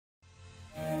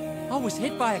was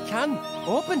hit by a can,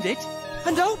 opened it,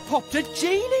 and out popped a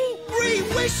genie. 3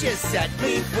 wishes set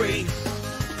me free.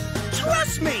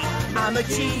 Trust me, I'm a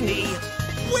genie.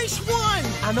 Wish 1.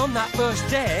 And on that first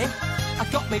day, I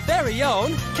got my very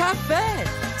own cafe.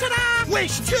 Ta-da!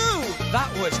 Wish 2.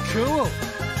 That was cool.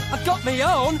 I got my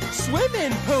own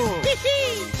swimming pool.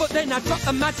 But then I dropped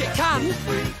the magic can,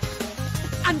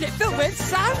 and it filled with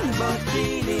sand.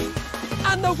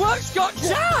 And the works got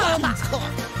jammed.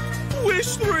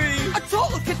 Wish 3. A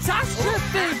total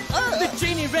catastrophe. The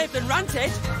genie raved and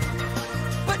ranted,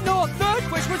 but no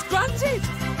third wish was granted.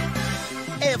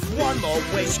 If one more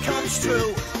wish comes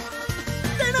true,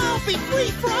 then I'll be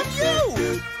free from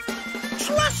you.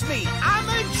 Trust me, I'm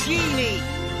a genie.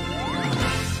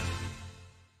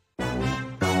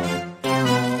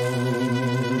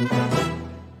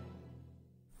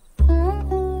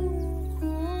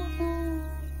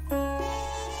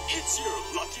 It's your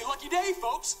lucky day,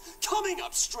 folks. Coming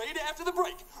up straight after the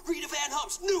break, Rita Van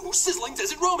Hump's new sizzling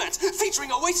desert romance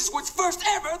featuring Oasis World's first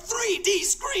ever 3D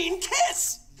screen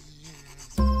kiss.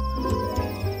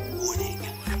 Warning,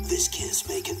 this kiss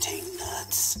may contain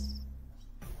nuts.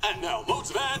 And now loads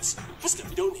of ads for stuff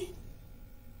you don't need.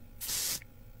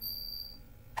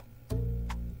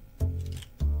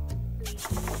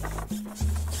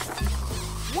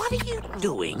 What are you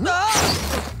doing?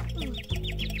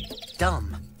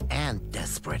 Dumb and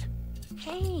desperate.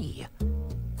 Hey,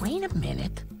 wait a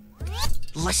minute.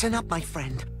 Listen up, my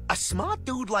friend. A smart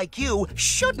dude like you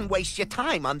shouldn't waste your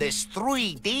time on this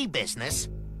 3D business.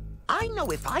 I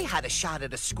know if I had a shot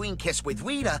at a screen kiss with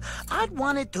Rita, I'd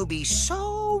want it to be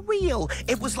so real,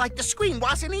 it was like the screen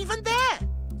wasn't even there.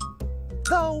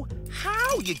 Though,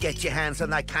 how you get your hands on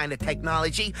that kind of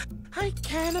technology, I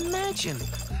can't imagine.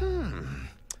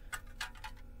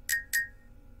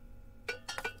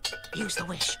 Use the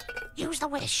wish. Use the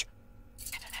wish.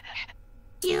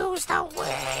 Use the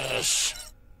wish.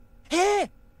 Hey,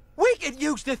 we could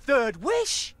use the third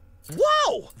wish.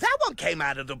 Whoa! That one came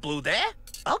out of the blue there.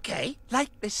 Okay. Like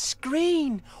the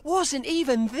screen wasn't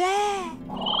even there.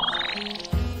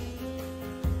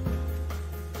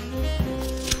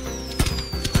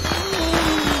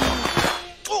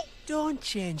 Oh. Don't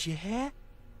change your hair.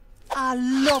 I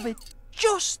love it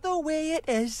just the way it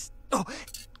is. Oh,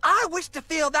 I wish to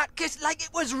feel that kiss like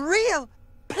it was real.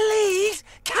 Please,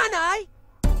 can I?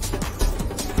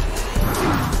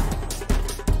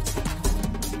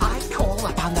 I call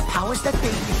upon the powers that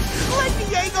be. Let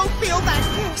Diego feel that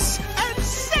kiss and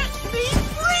set me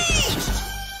free!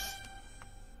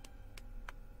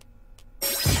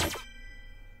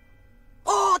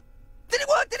 Oh, did it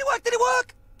work? Did it work? Did it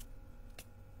work?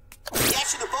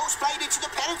 Yes, and the ball's played into the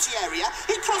penalty area.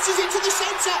 It crosses into the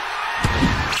centre.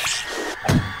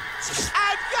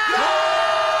 And go!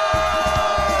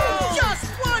 Just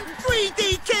one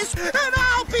 3D kiss and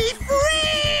I'll be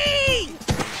free!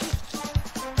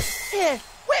 Here,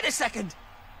 wait a second.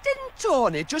 Didn't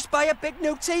Tony just buy a big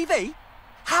new TV?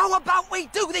 How about we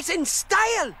do this in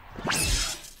style?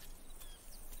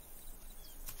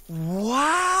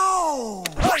 Wow!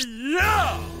 Oh,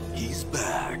 yeah! He's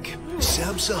back.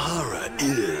 Sam Sahara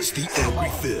is the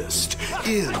Angry Fist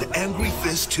in Angry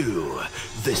Fist 2.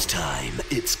 This time,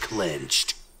 it's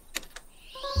clenched.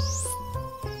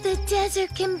 The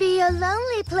desert can be a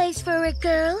lonely place for a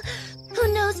girl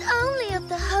who knows only of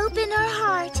the hope in her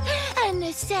heart and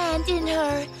the sand in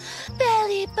her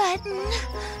belly button.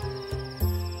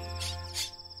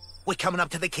 We're coming up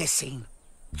to the kiss scene.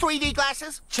 3D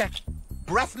glasses? Check.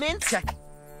 Breath mint? Check.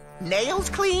 Nails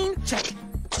clean? Check.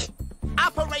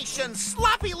 Operation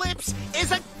Sloppy Lips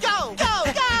is a go! Go!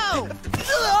 Go!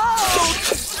 Oh!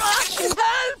 Help!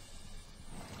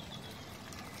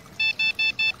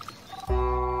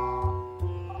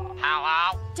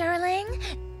 Hello? Darling,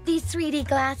 these 3D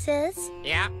glasses.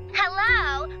 Yeah?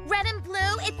 Hello, red and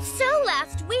blue, it's so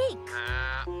last week.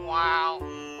 Well...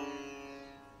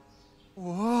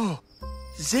 Whoa.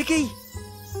 Ziggy,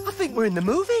 I think we're in the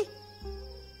movie.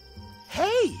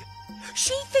 Hey!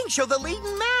 She thinks you're the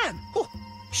leading man. Oh,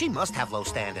 she must have low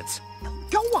standards.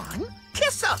 Go on,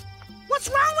 kiss her. What's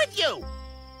wrong with you?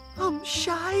 I'm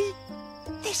shy.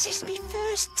 This is my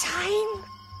first time.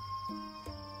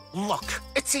 Look,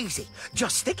 it's easy.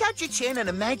 Just stick out your chin and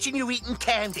imagine you're eating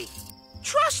candy.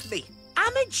 Trust me,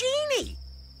 I'm a genie.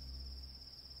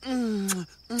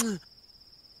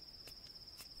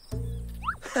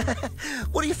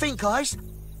 What do you think, guys?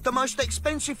 The most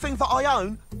expensive thing that I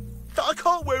own that I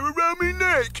can't wear around my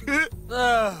neck.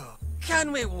 Oh,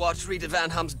 can we watch Rita Van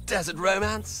Hump's Desert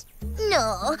Romance?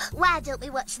 No, why don't we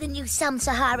watch the new Sam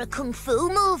Sahara Kung Fu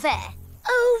movie?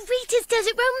 Oh, Rita's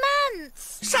Desert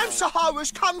Romance. Sam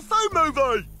Sahara's Kung Fu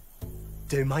movie.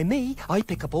 Don't mind me. I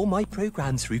pick up all my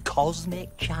programs through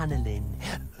cosmic channeling.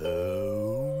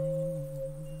 Tell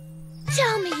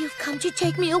me you've come to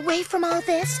take me away from all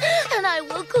this, and I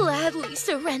will gladly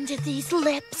surrender these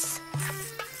lips.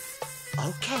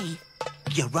 Okay,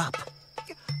 you're up.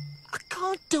 I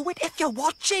can't do it if you're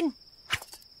watching.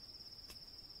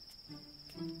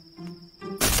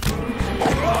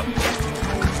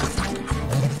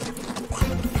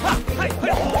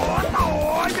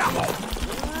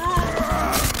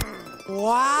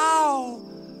 Wow!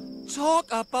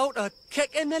 Talk about a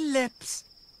kick in the lips.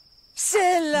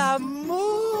 C'est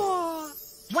l'amour!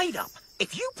 Wait up.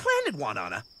 If you planted one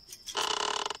on her...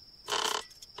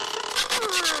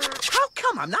 How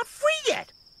come I'm not free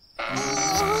yet?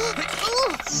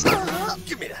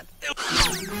 Give me that.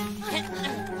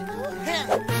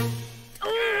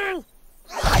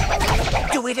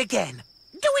 Do it again.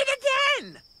 Do it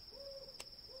again!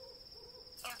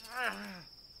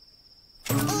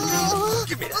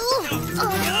 Give me that.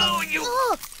 Oh, you...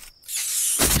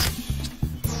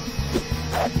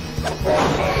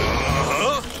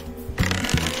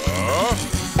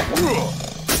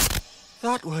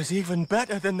 That was even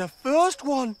better than the first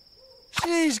one.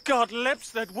 She's got lips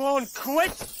that won't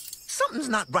quit. Something's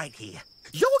not right here.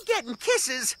 You're getting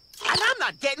kisses, and I'm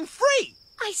not getting free.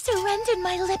 I surrendered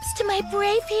my lips to my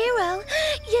brave hero,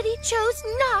 yet he chose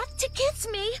not to kiss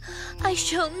me. I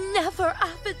shall never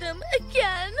offer them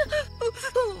again.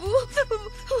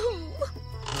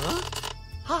 Huh?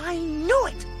 I knew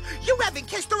it! You haven't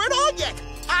kissed her at all yet!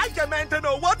 I demand to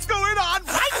know what's going on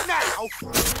right now!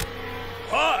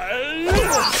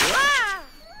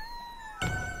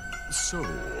 So,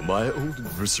 my old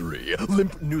adversary,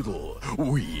 Limp Noodle,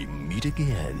 we meet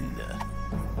again.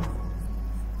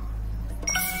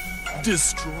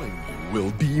 Destroying you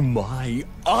will be my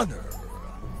honor.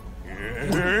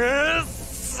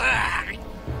 Yes! Hey,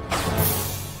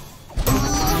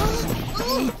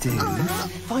 dude,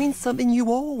 find something you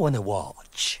all want to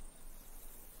watch.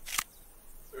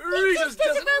 Rita's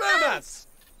Desert Romance!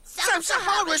 Sam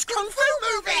Sahara's Kung Fu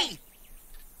movie!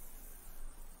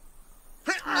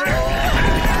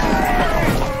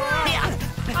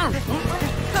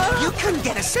 You couldn't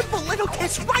get a simple little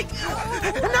kiss right!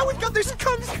 And now we've got this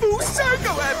Kung Fu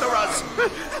circle after us!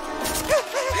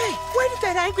 Hey, where did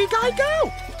that angry guy go?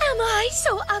 Am I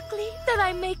so ugly that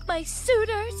I make my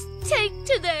suitors take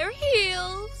to their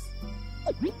heels?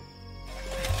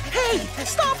 Hey,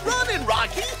 stop running,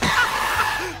 Rocky!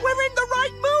 We're in the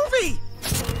right movie!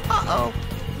 Uh-oh.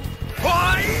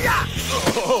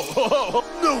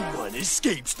 No one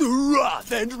escapes the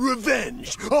wrath and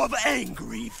revenge of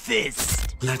Angry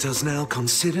Fist. Let us now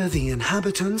consider the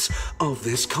inhabitants of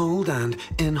this cold and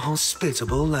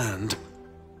inhospitable land.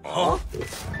 Huh?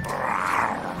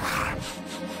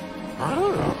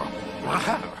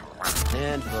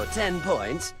 And for 10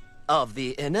 points, of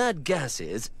the inert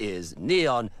gases, is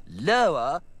neon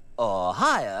lower or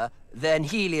higher than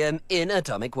helium in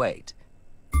atomic weight?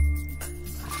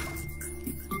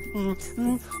 Well,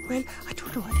 I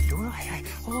don't know what to do.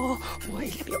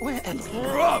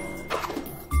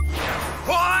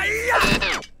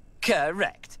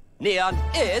 Correct. Neon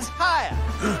is higher.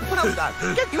 Well done.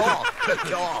 Get you off. Good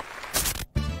job.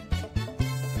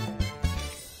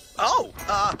 Oh,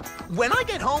 when I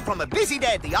get home from a busy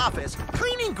day at the office,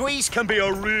 cleaning grease can be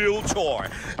a real chore.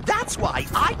 That's why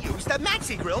I use the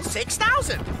Maxi Grill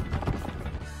 6000.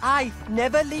 I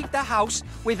never leave the house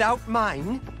without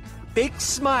mine. Big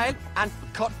smile and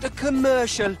cut the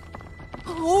commercial.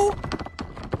 Oh,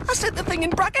 I said the thing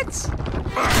in brackets.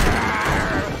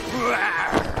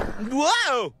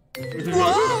 Whoa!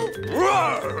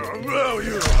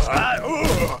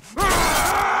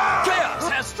 Chaos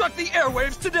has struck the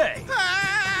airwaves today.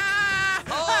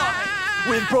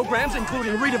 With programs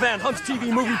including Rita Van Hump's TV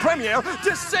movie premiere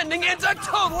descending into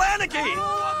total anarchy.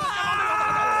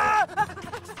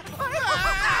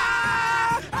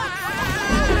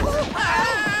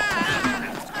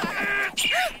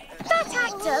 That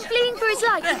actor, fleeing for his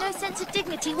life with no sense of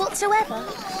dignity whatsoever,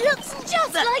 looks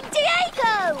just like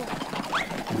Diego!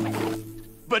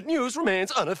 But news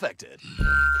remains unaffected.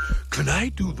 Can I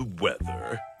do the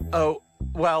weather? Oh,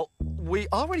 well, we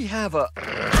already have a...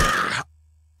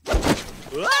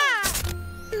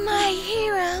 My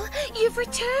hero, you've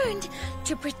returned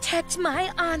to protect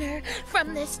my honor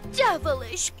from this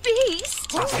devilish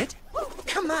beast. It?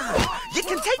 Come on, you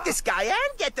can take this guy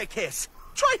and get the kiss.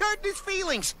 Try hurting his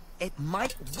feelings. It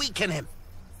might weaken him.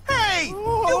 Hey,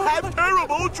 you have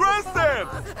terrible dress sense.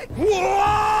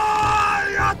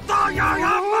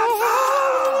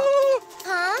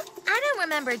 Huh? I don't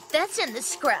remember that's in the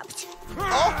script.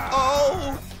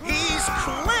 Uh-oh, he's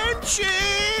clenching.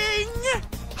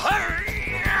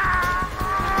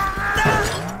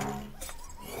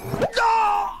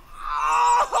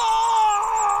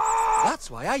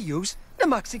 I use the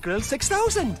Maxi Grill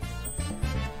 6000.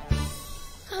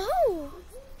 Oh.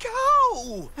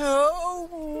 Go!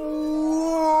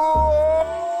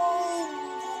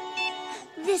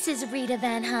 This is Rita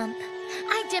Van Hump.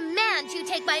 I demand you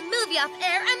take my movie off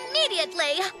air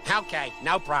immediately. Okay,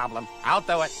 no problem. I'll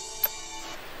do it.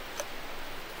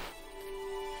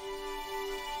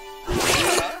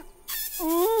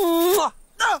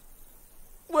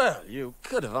 Well, you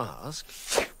could have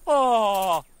asked.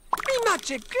 Oh, me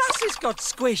magic glasses got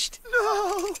squished.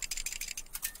 No!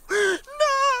 No!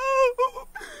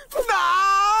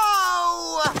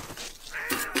 No!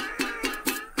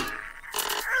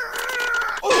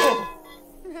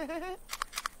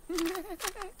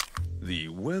 The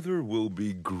weather will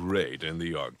be great in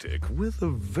the Arctic with a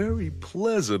very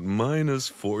pleasant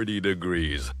 -40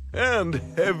 degrees and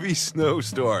heavy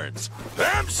snowstorms.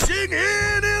 I'm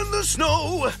singing in the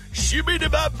snow,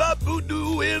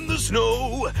 shibbity-bop-bop-boo-doo in the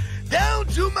snow, down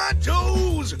to my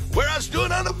toes, where I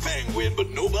stood on a penguin, but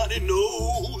nobody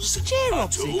knows. Cheer my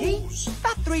up, Ziggy. toes.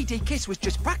 That 3D kiss was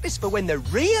just practice for when the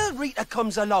real Rita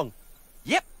comes along.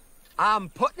 Yep, I'm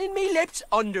putting me lips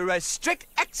under a strict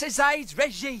exercise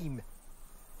regime.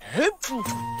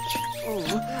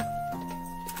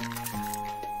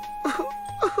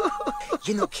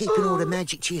 You're not keeping all the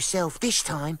magic to yourself this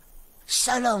time.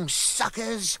 So long,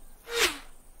 suckers.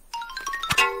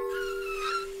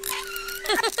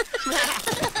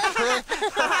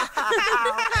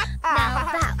 Now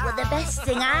that was the best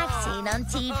thing I've seen on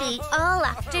TV all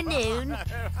afternoon.